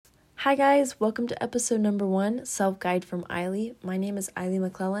Hi guys, welcome to episode number 1, Self-Guide from Ilee. My name is Ilee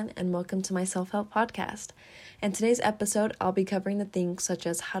McClellan and welcome to my self-help podcast. In today's episode, I'll be covering the things such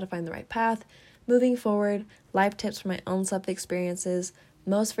as how to find the right path, moving forward, life tips from my own self-experiences,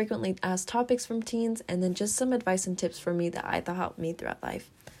 most frequently asked topics from teens, and then just some advice and tips for me that I thought helped me throughout life.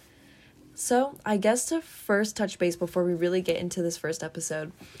 So, I guess to first touch base before we really get into this first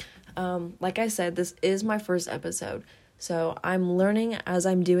episode, like I said, this is my first episode. So I'm learning as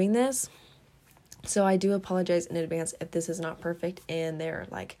I'm doing this. So I do apologize in advance if this is not perfect and there are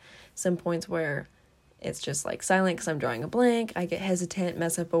like some points where it's just like silent because I'm drawing a blank. I get hesitant,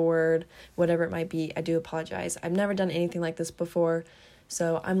 mess up a word, whatever it might be. I do apologize. I've never done anything like this before.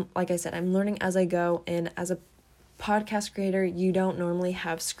 So I'm learning as I go. And as a podcast creator, you don't normally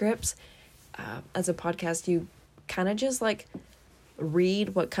have scripts. As a podcast, you kind of just like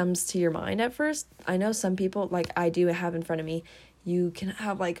read what comes to your mind at first. I know some people, like I do have in front of me, you can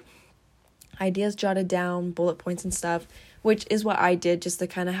have like ideas jotted down, bullet points and stuff, which is what I did just to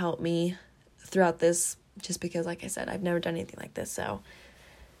kind of help me throughout this, just because like I said, I've never done anything like this. So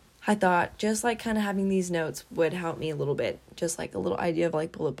I thought just like kind of having these notes would help me a little bit, just like a little idea of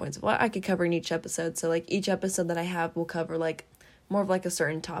like bullet points of what I could cover in each episode. So like each episode that I have will cover like more of like a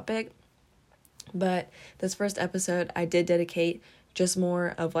certain topic. But this first episode I did dedicate just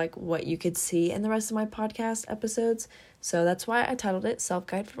more of like what you could see in the rest of my podcast episodes. So that's why I titled it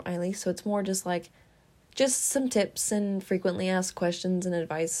Self-Guide from Ilee. So it's more just some tips and frequently asked questions and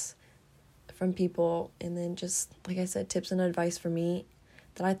advice from people. And then just, like I said, tips and advice for me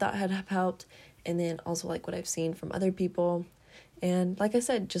that I thought had helped. And then also like what I've seen from other people. And like I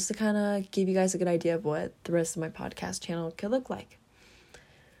said, just to kind of give you guys a good idea of what the rest of my podcast channel could look like.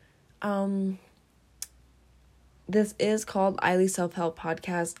 This is called Ilee Self-Help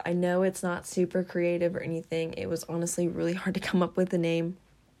Podcast. I know it's not super creative or anything. It was honestly really hard to come up with a name.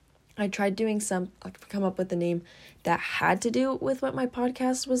 I tried come up with a name that had to do with what my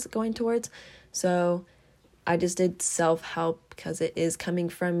podcast was going towards. So I just did self-help because it is coming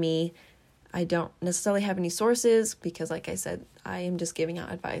from me. I don't necessarily have any sources because like I said, I am just giving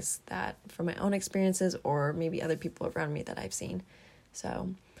out advice that from my own experiences or maybe other people around me that I've seen.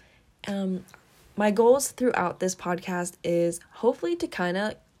 So, my goals throughout this podcast is hopefully to kind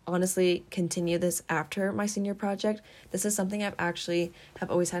of honestly continue this after my senior project. This is something have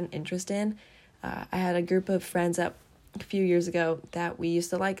always had an interest in. I had a group of friends a few years ago that we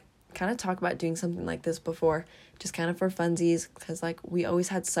used to like kind of talk about doing something like this before, just kind of for funsies, because like we always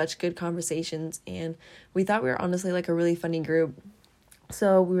had such good conversations and we thought we were honestly like a really funny group.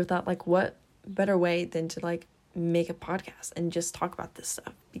 So we thought like what better way than to like make a podcast and just talk about this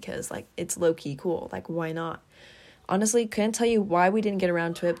stuff because like it's low-key cool. Like why not? Honestly, couldn't tell you why we didn't get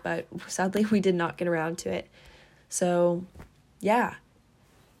around to it, but sadly we did not get around to it. So yeah,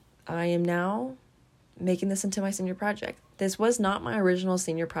 I am now making this into my senior project. This was not my original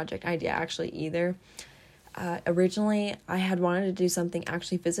senior project idea actually either. Originally I had wanted to do something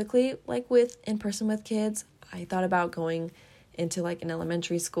actually physically like in person with kids. I thought about going into like an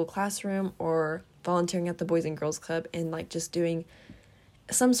elementary school classroom or volunteering at the Boys and Girls Club and like just doing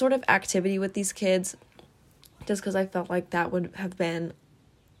some sort of activity with these kids just because I felt like that would have been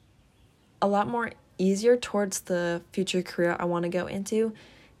a lot more easier towards the future career I want to go into.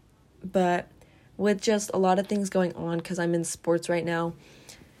 But with just a lot of things going on because I'm in sports right now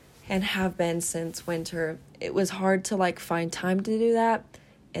and have been since winter, it was hard to like find time to do that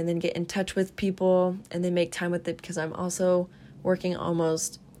and then get in touch with people and then make time with it because I'm also working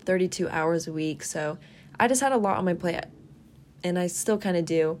almost 32 hours a week. So I just had a lot on my plate and I still kind of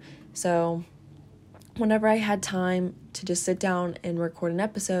do. So whenever I had time to just sit down and record an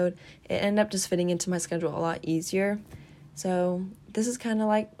episode, it ended up just fitting into my schedule a lot easier. So this is kind of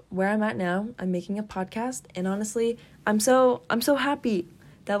like where I'm at now. I'm making a podcast and honestly, I'm so happy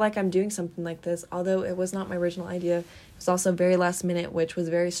that like I'm doing something like this. Although it was not my original idea, it was also very last minute, which was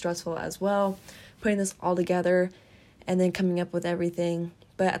very stressful as well, putting this all together and then coming up with everything.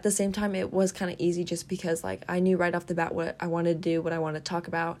 But at the same time, it was kind of easy just because like I knew right off the bat what I wanted to do, what I wanted to talk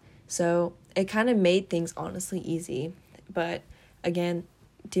about. So it kind of made things honestly easy. But again,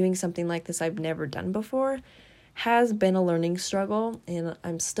 doing something like this I've never done before has been a learning struggle. And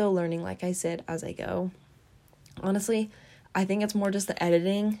I'm still learning, like I said, as I go. Honestly, I think it's more just the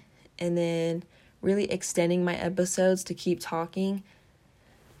editing and then really extending my episodes to keep talking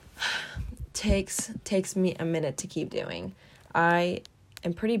takes me a minute to keep doing. I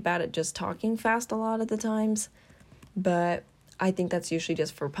am pretty bad at just talking fast a lot of the times, but I think that's usually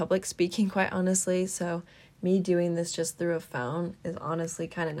just for public speaking, quite honestly. So me doing this just through a phone is honestly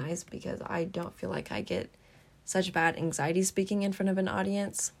kind of nice because I don't feel like I get such bad anxiety speaking in front of an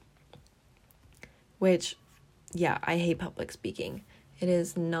audience. which, yeah, I hate public speaking.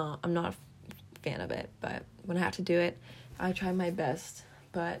 I'm not a fan of it, but when I have to do it, I try my best.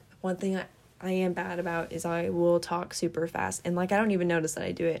 But one thing I am bad about is I will talk super fast, and like I don't even notice that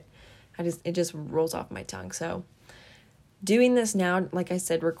I do it. It just rolls off my tongue. So doing this now, like I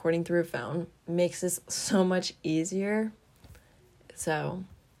said, recording through a phone makes this so much easier. So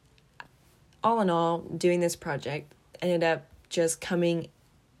all in all, doing this project ended up just coming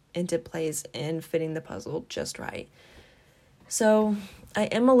into place and fitting the puzzle just right. So I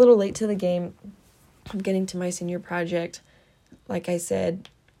am a little late to the game. I'm getting to my senior project. Like I said,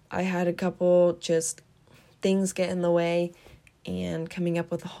 I had a couple just things get in the way and coming up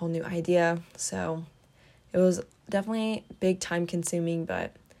with a whole new idea. So it was definitely big time consuming,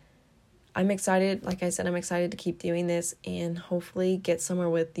 but I'm excited. Like I said, I'm excited to keep doing this and hopefully get somewhere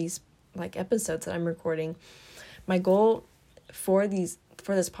with these like episodes that I'm recording. My goal for this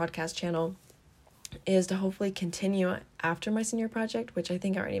podcast channel is to hopefully continue after my senior project, which I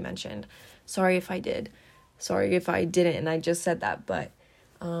think I already mentioned. Sorry if I did. Sorry if I didn't and I just said that, but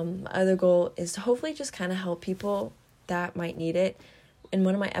my other goal is to hopefully just kind of help people that might need it. In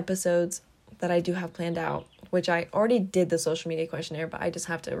one of my episodes that I do have planned out, which I already did the social media questionnaire, but I just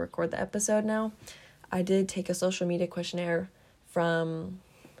have to record the episode now. I did take a social media questionnaire from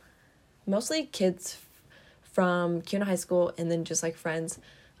mostly kids from Kuna High School and then just like friends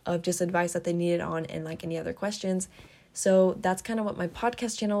of just advice that they needed on and like any other questions. So that's kind of what my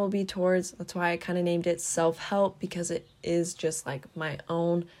podcast channel will be towards. That's why I kind of named it Self-Help, because it is just like my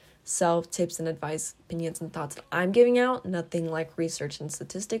own self tips and advice, opinions and thoughts that I'm giving out, nothing like research and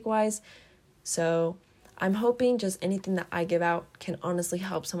statistic wise. So I'm hoping just anything that I give out can honestly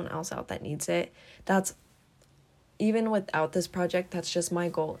help someone else out that needs it. That's even without this project, that's just my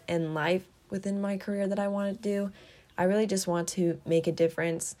goal in life within my career that I want to do. I really just want to make a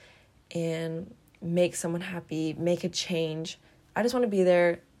difference and make someone happy, make a change. I just want to be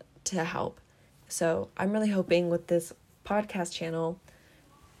there to help. So I'm really hoping with this podcast channel,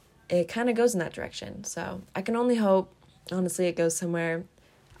 it kind of goes in that direction. So I can only hope, honestly, it goes somewhere.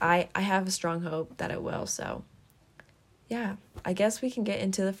 I have a strong hope that it will. So yeah, I guess we can get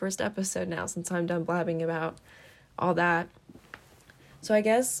into the first episode now since I'm done blabbing about all that. So I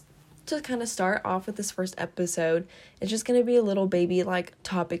guess to kind of start off with this first episode, it's just going to be a little baby like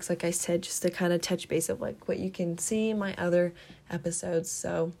topics, like I said, just to kind of touch base of like what you can see in my other episodes.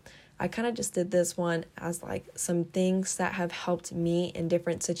 So I kind of just did this one as like some things that have helped me in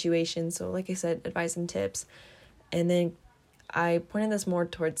different situations. So like I said, advice and tips. And then I pointed this more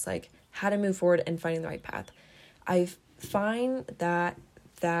towards like how to move forward and finding the right path. I find that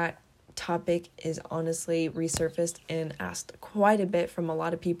topic is honestly resurfaced and asked quite a bit from a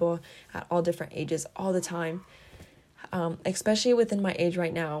lot of people at all different ages all the time, especially within my age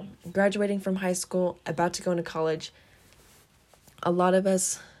right now, graduating from high school, about to go into college. A lot of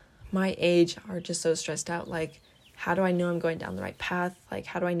us my age are just so stressed out, like, how do I know I'm going down the right path? Like,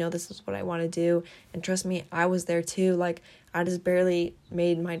 how do I know this is what I want to do? And trust me, I was there too. Like, I just barely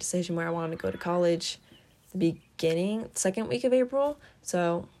made my decision where I wanted to go to college the second week of April.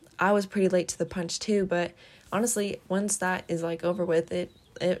 So I was pretty late to the punch too. But honestly, once that is like over with, it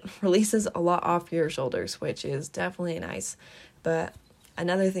releases a lot off your shoulders, which is definitely nice. But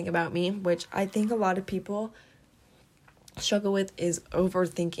another thing about me, which I think a lot of people struggle with, is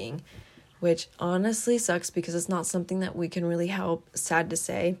overthinking, which honestly sucks because it's not something that we can really help. Sad to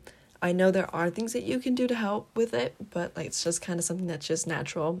say. I know there are things that you can do to help with it, but like it's just kind of something that's just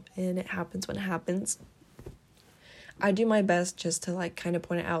natural and it happens when it happens. I do my best just to like kind of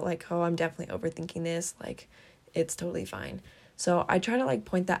point it out, like, oh, I'm definitely overthinking this, like it's totally fine. So I try to like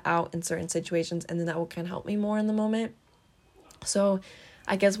point that out in certain situations, and then that will kind of help me more in the moment. So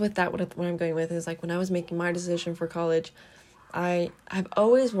I guess with that, what I'm going with is like when I was making my decision for college, I've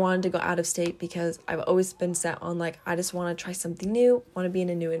always wanted to go out of state because I've always been set on like, I just want to try something new, want to be in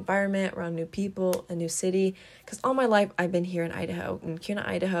a new environment, around new people, a new city. Because all my life I've been here in Idaho, in Kuna,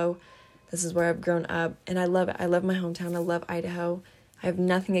 Idaho. This is where I've grown up and I love it. I love my hometown. I love Idaho. I have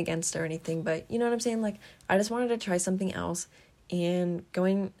nothing against it or anything, but you know what I'm saying? Like, I just wanted to try something else, and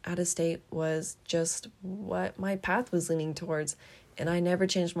going out of state was just what my path was leaning towards, and I never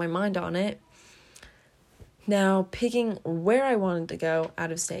changed my mind on it. Now, picking where I wanted to go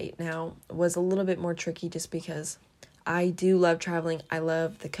out of state now was a little bit more tricky just because I do love traveling. I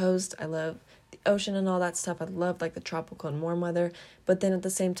love the coast. I love the ocean and all that stuff. I love like the tropical and warm weather. But then at the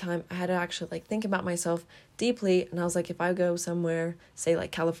same time, I had to actually like think about myself deeply. And I was like, if I go somewhere, say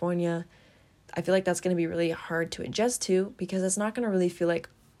like California, I feel like that's going to be really hard to adjust to because it's not going to really feel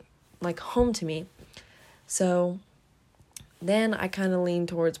like home to me. So then I kind of leaned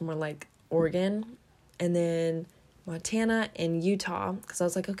towards more like Oregon. and then Montana and Utah, because I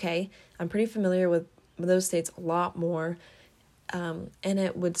was like, okay, I'm pretty familiar with those states a lot more, and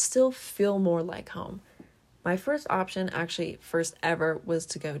it would still feel more like home. My first option, actually first ever, was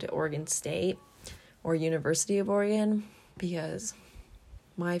to go to Oregon State or University of Oregon, because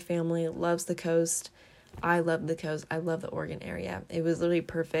my family loves the coast. I love the coast. I love the Oregon area. It was literally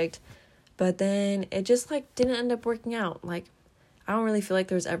perfect. But then it just like didn't end up working out. Like, I don't really feel like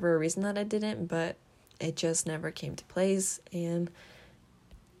there was ever a reason that I didn't, but it just never came to place. And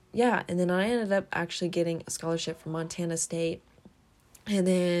yeah, and then I ended up actually getting a scholarship from Montana State and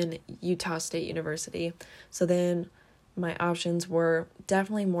then Utah State University. So then my options were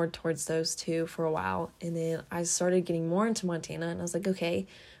definitely more towards those two for a while. And then I started getting more into Montana, and I was like, okay,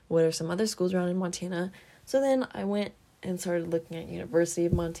 what are some other schools around in Montana? So then I went and started looking at University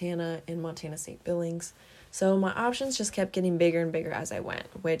of Montana and Montana State Billings. So my options just kept getting bigger and bigger as I went,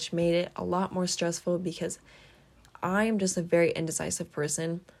 which made it a lot more stressful because I am just a very indecisive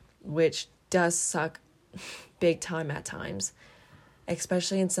person, which does suck big time at times,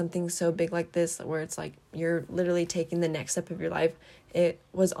 especially in something so big like this where it's like you're literally taking the next step of your life. It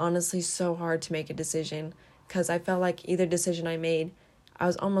was honestly so hard to make a decision because I felt like either decision I made, I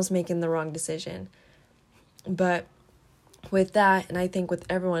was almost making the wrong decision. But with that, and I think with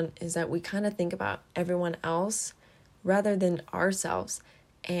everyone, is that we kind of think about everyone else rather than ourselves.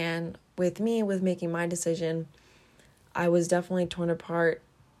 And with me, with making my decision, I was definitely torn apart.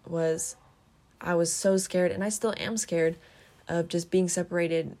 I was so scared, and I still am scared of just being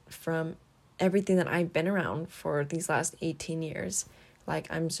separated from everything that I've been around for these last 18 years. Like,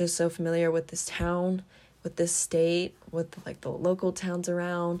 I'm just so familiar with this town, with this state, with like the local towns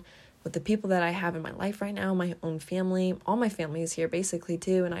around, with the people that I have in my life right now, my own family. All my family is here basically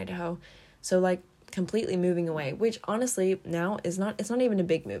too in Idaho. So like completely moving away, which honestly now it's not even a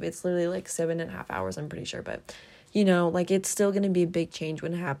big move. It's literally like 7.5 hours, I'm pretty sure. But you know, like it's still going to be a big change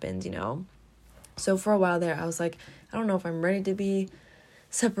when it happens, you know? So for a while there, I was like, I don't know if I'm ready to be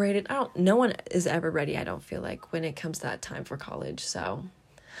separated. No one is ever ready, I don't feel like, when it comes to that time for college. So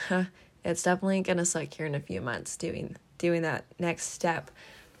it's definitely going to suck here in a few months doing that next step.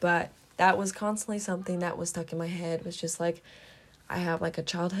 But that was constantly something that was stuck in my head. It was just like, I have like a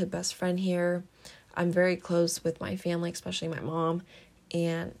childhood best friend here. I'm very close with my family, especially my mom.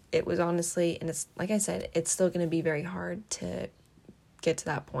 And it was honestly, and it's like I said, it's still going to be very hard to get to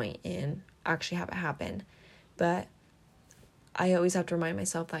that point and actually have it happen. But I always have to remind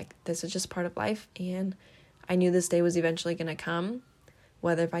myself, like, this is just part of life. And I knew this day was eventually going to come,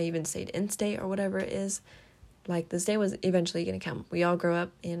 whether if I even stayed in state or whatever it is. Like, this day was eventually going to come. We all grow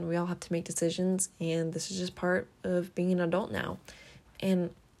up and we all have to make decisions, and this is just part of being an adult now. And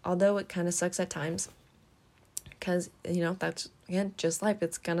although it kind of sucks at times, because, you know, that's, again, just life.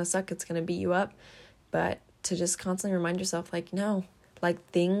 It's going to suck. It's going to beat you up. But to just constantly remind yourself, like, no, like,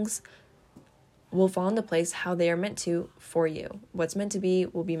 things will fall into place how they are meant to for you. What's meant to be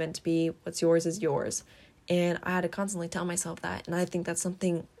will be meant to be. What's yours is yours. And I had to constantly tell myself that. And I think that's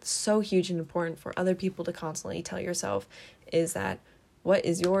something so huge and important for other people to constantly tell yourself, is that what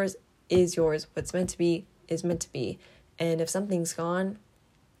is yours is yours. What's meant to be is meant to be. And if something's gone,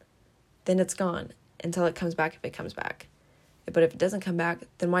 then it's gone until it comes back, if it comes back. But if it doesn't come back,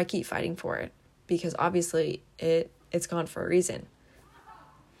 then why keep fighting for it? Because obviously it's gone for a reason.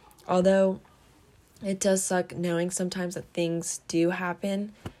 Although it does suck knowing sometimes that things do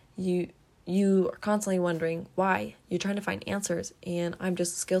happen, you are constantly wondering why. You're trying to find answers, and I'm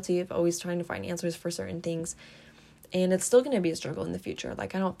just as guilty of always trying to find answers for certain things. And it's still going to be a struggle in the future.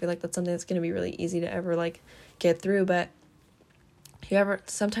 Like, I don't feel like that's something that's going to be really easy to ever, like, get through. But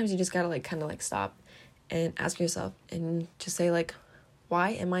sometimes you just got to, like, kind of, like, stop and ask yourself and just say, like, why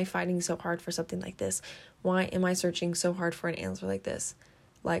am I fighting so hard for something like this? Why am I searching so hard for an answer like this?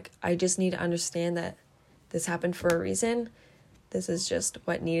 Like, I just need to understand that this happened for a reason. This is just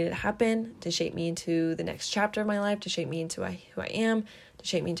what needed to happen to shape me into the next chapter of my life, to shape me into who I am, to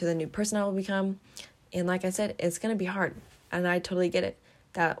shape me into the new person I will become. And like I said, it's going to be hard. And I totally get it.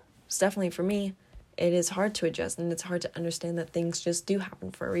 That's definitely, for me, it is hard to adjust. And it's hard to understand that things just do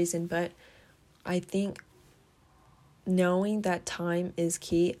happen for a reason. But I think knowing that time is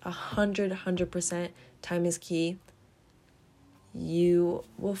key, 100% time is key, you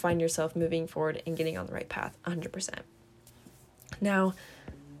will find yourself moving forward and getting on the right path, 100%. Now,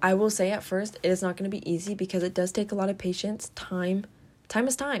 I will say at first, it is not going to be easy because it does take a lot of patience. Time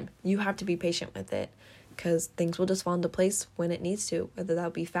is time. You have to be patient with it because things will just fall into place when it needs to, whether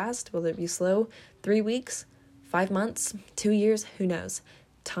that be fast, whether it be slow, 3 weeks, 5 months, 2 years, who knows?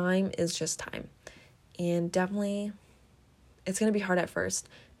 Time is just time. And definitely, it's going to be hard at first,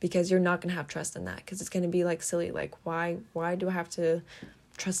 because you're not going to have trust in that, because it's going to be like silly. Like, why do I have to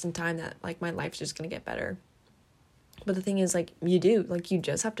trust in time that like my life's just going to get better? But the thing is, like, you do, like, you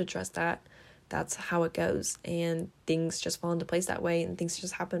just have to trust that that's how it goes, and things just fall into place that way, and things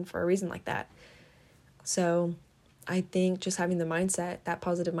just happen for a reason like that. So I think just having the mindset, that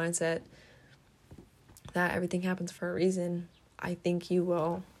positive mindset, that everything happens for a reason, I think you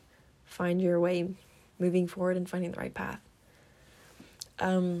will find your way moving forward and finding the right path.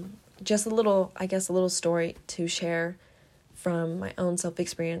 Just a little story to share from my own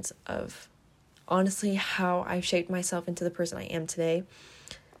self-experience of honestly how I've shaped myself into the person I am today.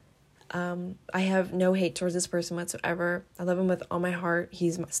 I have no hate towards this person whatsoever. I love him with all my heart.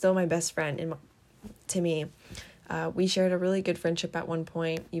 He's still my best friend to me. We shared a really good friendship at one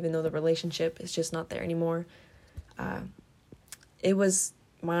point, even though the relationship is just not there anymore. It was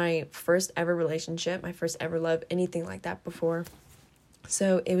my first ever relationship, my first ever love, anything like that before.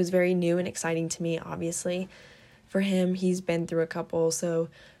 So it was very new and exciting to me, obviously. For him, he's been through a couple, so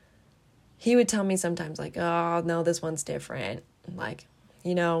he would tell me sometimes, like, oh, no, this one's different. Like,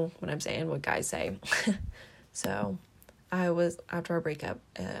 you know what I'm saying, what guys say. So after our breakup,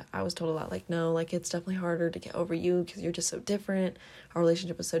 I was told a lot, like, no, like, it's definitely harder to get over you because you're just so different. Our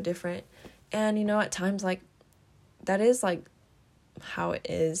relationship was so different. And, you know, at times, like, that is, like, how it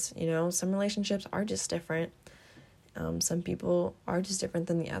is, you know. Some relationships are just different. Some people are just different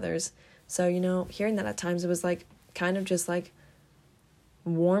than the others. So, you know, hearing that at times, it was, like, kind of just, like,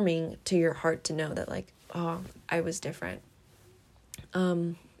 warming to your heart to know that, like, oh, I was different.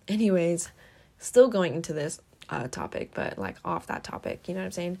 Anyways, still going into this topic, but like off that topic, you know what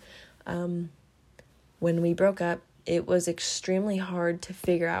I'm saying? When we broke up, it was extremely hard to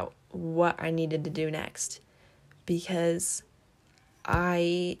figure out what I needed to do next, because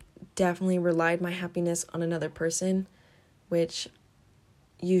I definitely relied my happiness on another person, which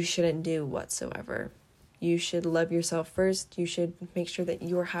you shouldn't do whatsoever. You should love yourself first. You should make sure that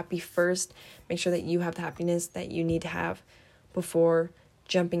you're happy first. Make sure that you have the happiness that you need to have before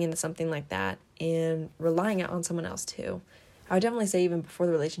jumping into something like that and relying it on someone else too. I would definitely say even before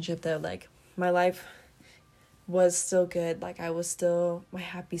the relationship though, like, my life was still good. Like, I was still my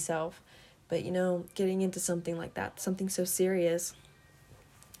happy self. But, you know, getting into something like that, something so serious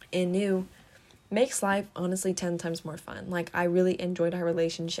and new, makes life honestly 10 times more fun. Like, I really enjoyed our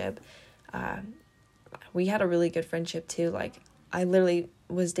relationship. We had a really good friendship too. Like, I literally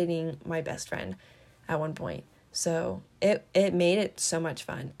was dating my best friend at one point. So it made it so much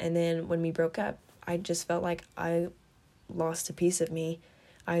fun. And then when we broke up, I just felt like I lost a piece of me.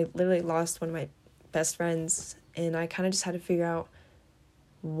 I literally lost one of my best friends, and I kind of just had to figure out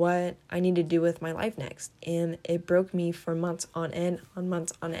what I need to do with my life next. And it broke me for months on end.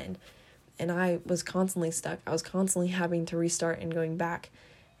 And I was constantly stuck. I was constantly having to restart and going back.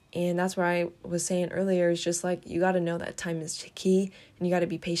 And that's where I was saying earlier, is just like, you got to know that time is key, and you got to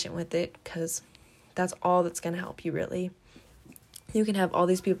be patient with it, because that's all that's going to help you, really. You can have all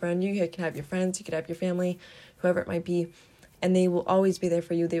these people around you. You can have your friends. You could have your family, whoever it might be. And they will always be there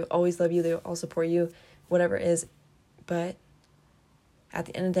for you. They will always love you. They will all support you, whatever it is. But at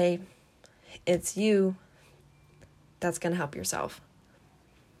the end of the day, it's you that's going to help yourself.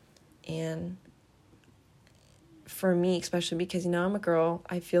 And for me, especially because, you know, I'm a girl,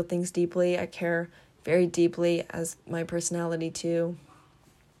 I feel things deeply. I care very deeply, as my personality too.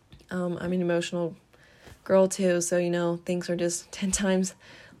 I'm an emotional girl too, so, you know, things are just 10 times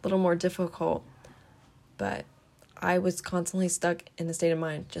a little more difficult. But I was constantly stuck in a state of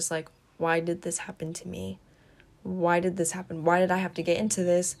mind, just like, why did this happen to me? Why did this happen? Why did I have to get into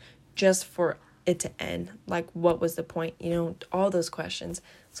this just for it to end? Like, what was the point? You know, all those questions.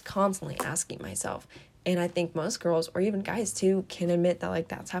 I was constantly asking myself. And I think most girls, or even guys too, can admit that, like,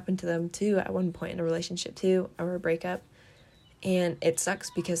 that's happened to them too at one point in a relationship too, or a breakup. And it sucks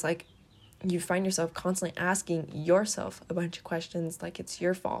because, like, you find yourself constantly asking yourself a bunch of questions, like it's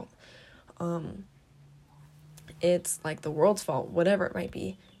your fault. It's like the world's fault, whatever it might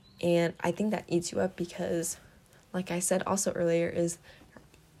be. And I think that eats you up because, like I said also earlier, is you're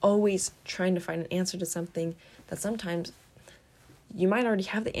always trying to find an answer to something that sometimes you might already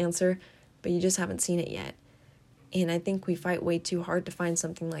have the answer, but you just haven't seen it yet. And I think we fight way too hard to find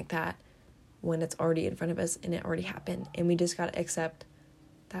something like that when it's already in front of us and it already happened. And we just got to accept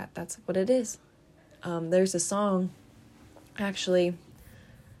that that's what it is. There's a song, actually,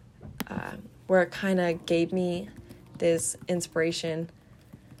 where it kind of gave me this inspiration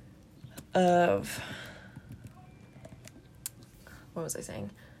of, what was I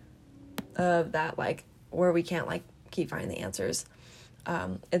saying? Of that, like, where we can't, like, keep finding the answers.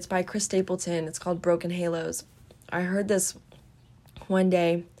 It's by Chris Stapleton. It's called Broken Halos. I heard this one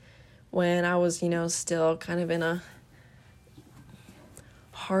day, when I was, still kind of in a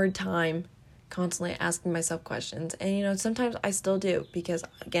hard time, constantly asking myself questions. And, sometimes I still do, because,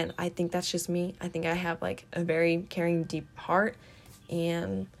 again, I think that's just me. I think I have, like, a very caring, deep heart,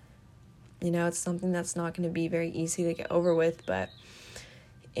 and, it's something that's not going to be very easy to get over with. But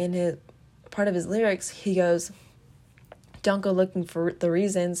in his part of his lyrics, he goes, "Don't go looking for the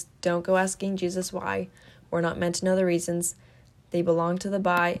reasons. Don't go asking Jesus why. We're not meant to know the reasons. They belong to the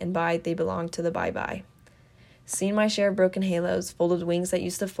by, and by they belong to the bye-bye. Seen my share of broken halos, folded wings that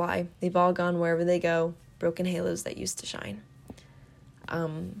used to fly. They've all gone wherever they go, broken halos that used to shine."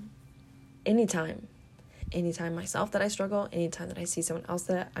 Anytime myself that I struggle, anytime that I see someone else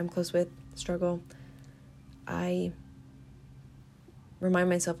that I'm close with struggle, I remind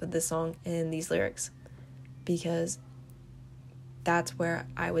myself of this song and these lyrics, because that's where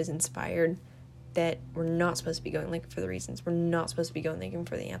I was inspired, that we're not supposed to be going looking for the reasons. We're not supposed to be going looking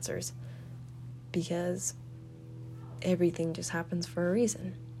for the answers, because everything just happens for a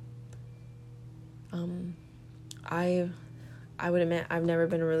reason. I would admit I've never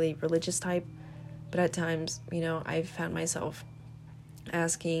been a really religious type, but at times, I've found myself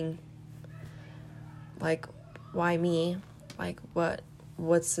asking, like, why me? Like,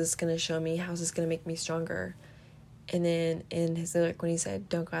 what's this going to show me? How's this going to make me stronger? And then in his lyric, when he said,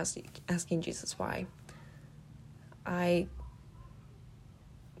 "Don't go asking Jesus why," I,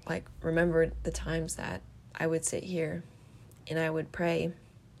 remembered the times that I would sit here and I would pray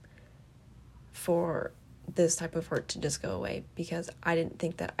for this type of hurt to just go away, because I didn't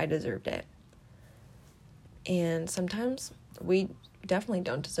think that I deserved it. And sometimes we definitely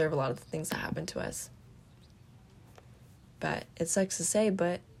don't deserve a lot of the things that happen to us. But it sucks to say,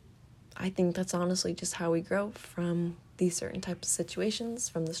 but I think that's honestly just how we grow from these certain types of situations,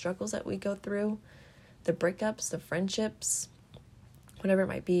 from the struggles that we go through, the breakups, the friendships, whatever it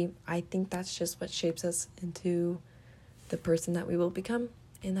might be. I think that's just what shapes us into the person that we will become.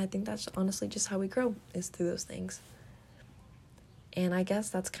 And I think that's honestly just how we grow, is through those things. And I guess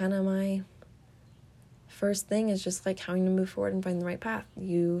that's kind of my first thing, is just like having to move forward and find the right path.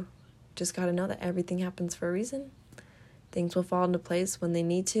 You just got to know that everything happens for a reason. Things will fall into place when they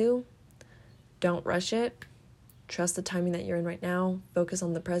need to. Don't rush it. Trust the timing that you're in right now. Focus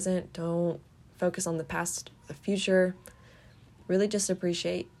on the present. Don't focus on the past, the future. Really just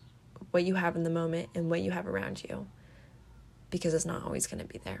appreciate what you have in the moment and what you have around you, because it's not always going to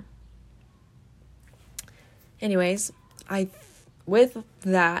be there. Anyways, with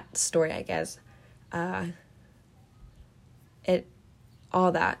that story, I guess,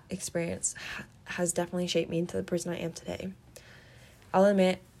 all that experience has definitely shaped me into the person I am today. I'll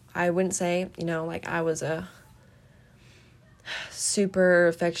admit, I wouldn't say, I was a super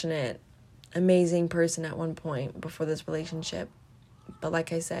affectionate, amazing person at one point before this relationship. But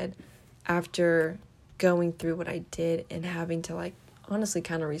like I said, after going through what I did and having to, honestly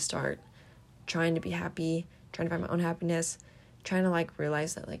kind of restart, trying to be happy, trying to find my own happiness, trying to,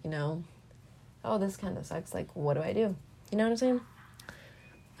 realize that, oh, this kind of sucks. What do I do? You know what I'm saying?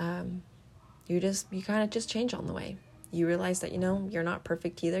 You kind of just change on the way. You realize that, you're not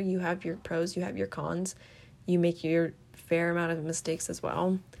perfect either. You have your pros, you have your cons. You make your fair amount of mistakes as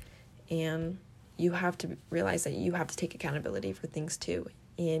well. And you have to realize that you have to take accountability for things too.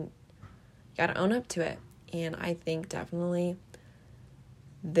 And you got to own up to it. And I think definitely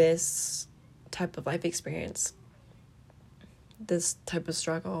this type of life experience, this type of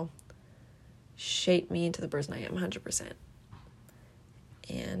struggle, shaped me into the person I am 100%.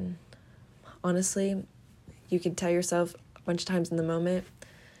 And honestly, you can tell yourself a bunch of times in the moment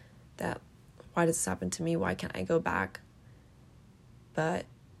that, why does this happen to me? Why can't I go back? But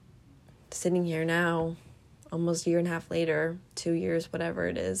sitting here now, almost a year and a half later, 2 years, whatever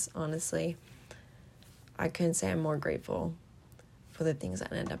it is, honestly, I couldn't say I'm more grateful for the things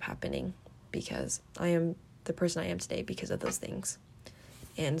that end up happening, because I am the person I am today because of those things.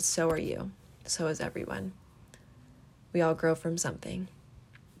 And so are you. So is everyone. We all grow from something.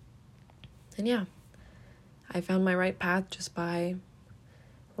 And yeah, I found my right path just by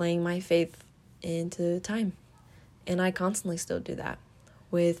laying my faith into time. And I constantly still do that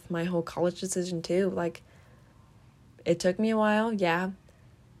with my whole college decision too. It took me a while. Yeah,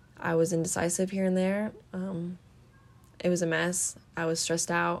 I was indecisive here and there. It was a mess. I was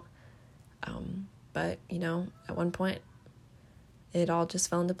stressed out. But, at one point, it all just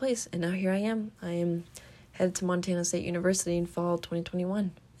fell into place. And now here I am. I am headed to Montana State University in fall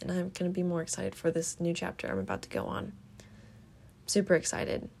 2021. And I'm going to be more excited for this new chapter I'm about to go on. Super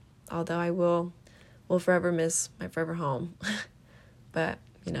excited. Although I will forever miss my forever home. But,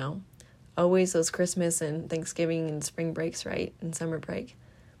 always those Christmas and Thanksgiving and spring breaks, right? And summer break.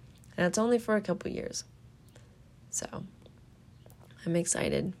 And it's only for a couple years. So I'm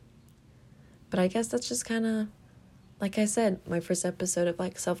excited. But I guess that's just kind of, like I said, my first episode of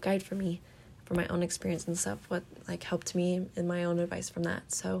like self-guide for me, for my own experience and stuff, what like helped me and my own advice from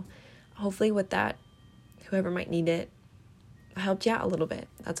that. So hopefully with that, whoever might need it, helped you out a little bit.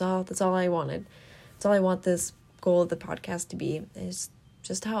 That's all I wanted. That's all I want this goal of the podcast to be, is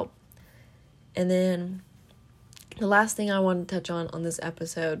just help. And then the last thing I wanted to touch on this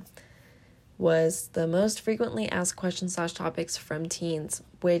episode was the most frequently asked questions / topics from teens,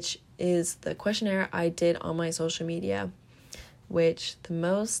 which is the questionnaire I did on my social media, which the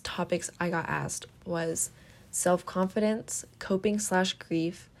most topics I got asked was self-confidence, coping /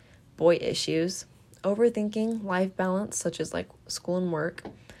 grief, boy issues, overthinking, life balance, such as like school and work,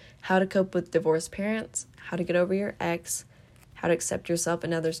 how to cope with divorced parents, how to get over your ex, how to accept yourself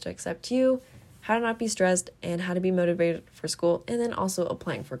and others to accept you, how to not be stressed, and how to be motivated for school, and then also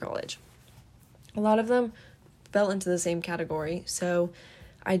applying for college. A lot of them fell into the same category, so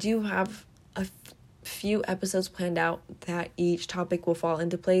I do have a few episodes planned out that each topic will fall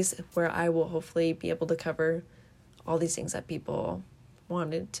into place, where I will hopefully be able to cover all these things that people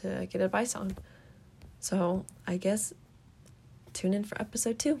wanted to get advice on. So I guess tune in for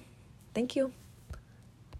episode 2. Thank you.